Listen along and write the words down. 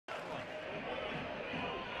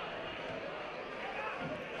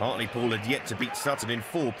Hartlepool had yet to beat Sutton in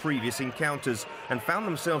 4 previous encounters and found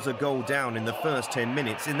themselves a goal down in the first 10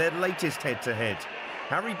 minutes in their latest head-to-head.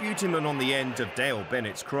 Harry Beautyman on the end of Dale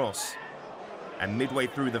Bennett's cross. And midway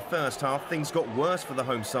through the first half, things got worse for the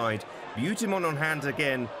home side. Beautyman on hand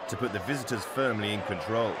again to put the visitors firmly in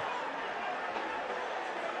control.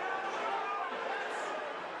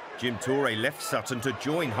 Gime Toure left Sutton to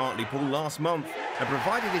join Hartlepool last month and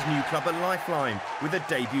provided his new club a lifeline with a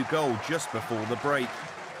debut goal just before the break.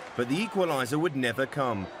 But the equaliser would never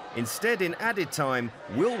come. Instead, in added time,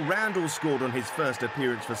 Will Randall scored on his first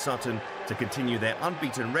appearance for Sutton to continue their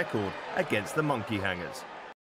unbeaten record against the Monkey Hangers.